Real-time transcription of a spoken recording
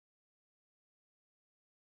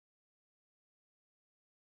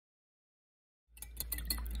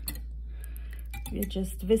We're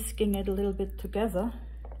just whisking it a little bit together.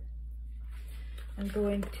 I'm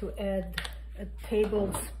going to add a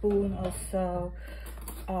tablespoon or so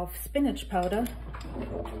of spinach powder,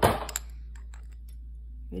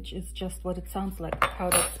 which is just what it sounds like,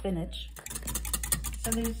 powdered spinach.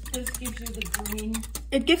 And this gives you the green.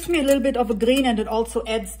 It gives me a little bit of a green, and it also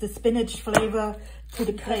adds the spinach flavor to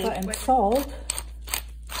the pepper and salt.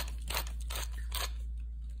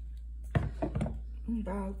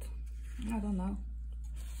 About, I don't know,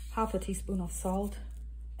 half a teaspoon of salt.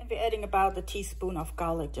 And we're adding about a teaspoon of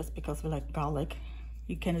garlic, just because we like garlic.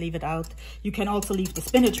 You can leave it out. You can also leave the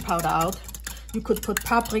spinach powder out. You could put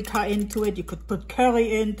paprika into it. You could put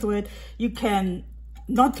curry into it. You can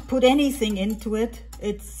not put anything into it.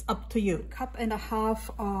 It's up to you. 1.5 cups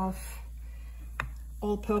of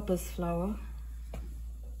all-purpose flour.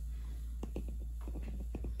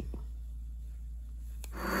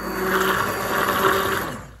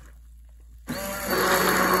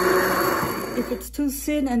 If it's too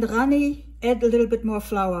thin and runny, add a little bit more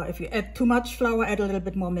flour. If you add too much flour, add a little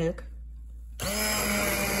bit more milk. The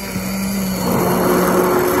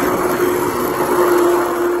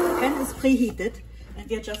pan is preheated and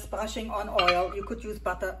we're just brushing on oil. You could use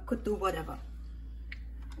butter, could do whatever.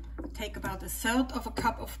 Take about 1/3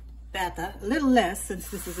 cup of batter, a little less since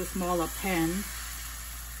this is a smaller pan.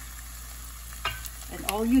 And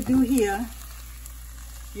all you do here,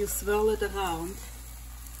 you swirl it around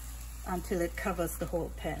until it covers the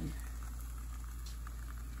whole pan.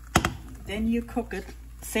 Then you cook it,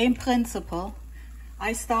 same principle.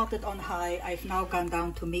 I started on high, I've now gone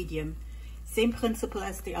down to medium. Same principle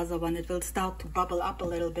as the other one. It will start to bubble up a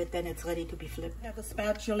little bit, then it's ready to be flipped. Have a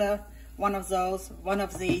spatula, one of those, one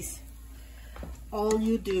of these. All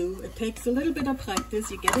you do, it takes a little bit of practice,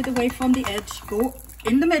 you get it away from the edge, go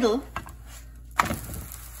in the middle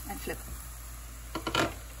and flip.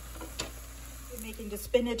 We're making the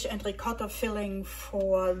spinach and ricotta filling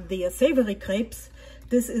for the savory crepes.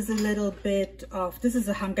 This is a little bit of, this is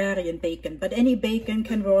a Hungarian bacon, but any bacon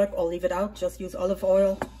can work, or leave it out, just use olive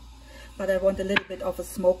oil. But I want a little bit of a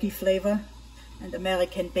smoky flavor, and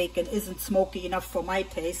American bacon isn't smoky enough for my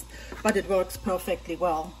taste, but it works perfectly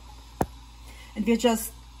well. And we're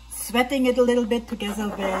just sweating it a little bit together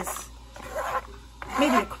with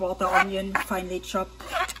maybe a 1/4 onion, finely chopped.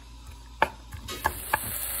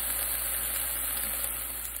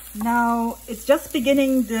 Now it's just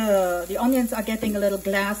beginning, the onions are getting a little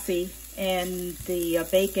glassy and the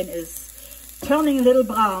bacon is turning a little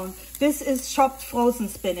brown. This is chopped frozen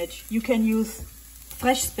spinach. You can use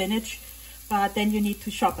fresh spinach, but then you need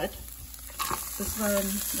to chop it. This one,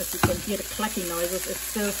 as you can hear the clacking noises, it's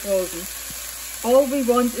still frozen. All we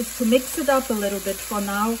want is to mix it up a little bit for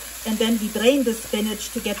now, and then we drain the spinach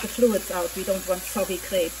to get the fluids out. We don't want soggy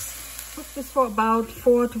crepes. Cook this for about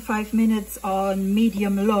 4 to 5 minutes on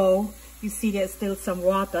medium-low. You see there's still some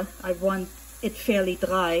water. I want it fairly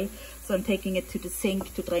dry, so I'm taking it to the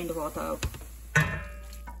sink to drain the water out.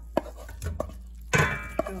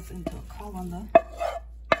 Goes into a colander.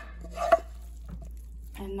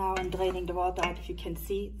 And now I'm draining the water out. If you can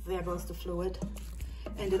see, there goes the fluid.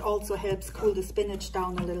 And it also helps cool the spinach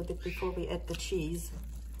down a little bit before we add the cheese.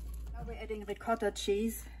 Now we're adding ricotta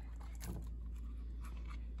cheese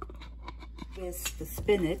with the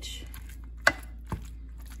spinach.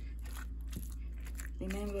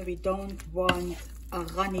 Remember, we don't want a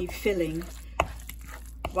runny filling.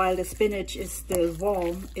 While the spinach is still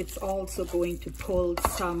warm, it's also going to pull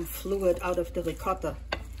some fluid out of the ricotta.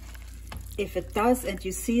 If it does and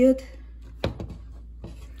you see it,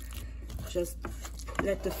 just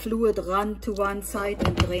let the fluid run to one side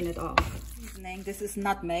and drain it off. Seasoning, this is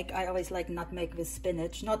nutmeg. I always like nutmeg with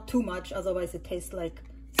spinach. Not too much, otherwise it tastes like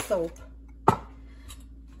soap.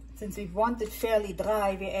 Since we want it fairly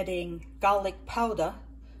dry, we're adding garlic powder.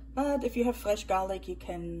 But if you have fresh garlic, you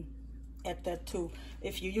can add that too.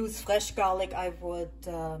 If you use fresh garlic, I would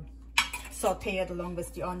saute it along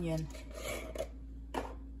with the onion.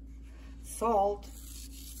 Salt,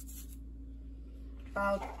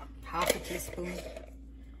 about half a teaspoon.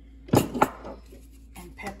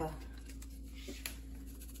 And pepper.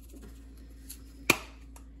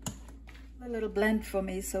 A little blend for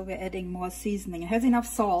me, so we're adding more seasoning. It has enough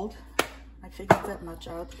salt. I figured that much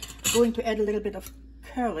out. I'm going to add a little bit of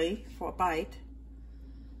curry for a bite.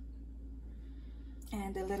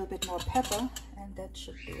 And a little bit more pepper, and that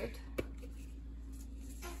should do it.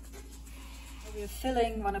 We're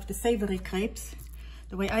filling one of the savory crepes.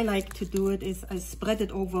 The way I like to do it is I spread it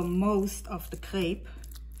over most of the crepe.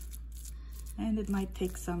 And it might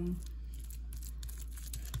take some,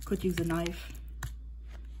 could use a knife.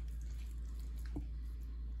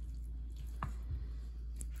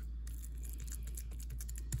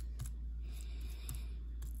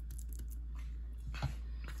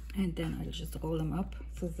 And then I'll just roll them up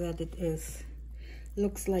so that it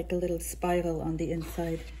looks like a little spiral on the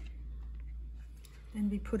inside.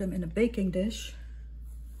 Then we put them in a baking dish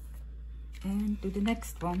and do the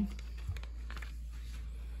next one.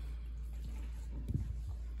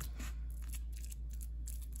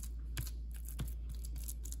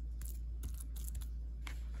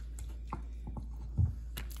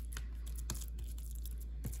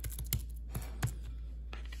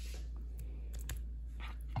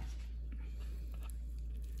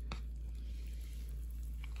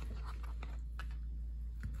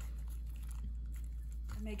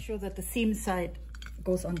 Make sure that the seam side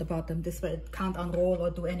goes on the bottom. This way it can't unroll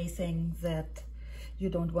or do anything that you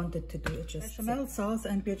don't want it to do. It's just Béchamel sauce,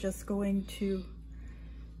 and we're just going to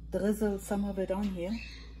drizzle some of it on here.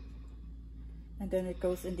 And then it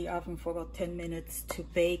goes in the oven for about 10 minutes to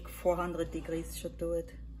bake. 400 degrees should do it.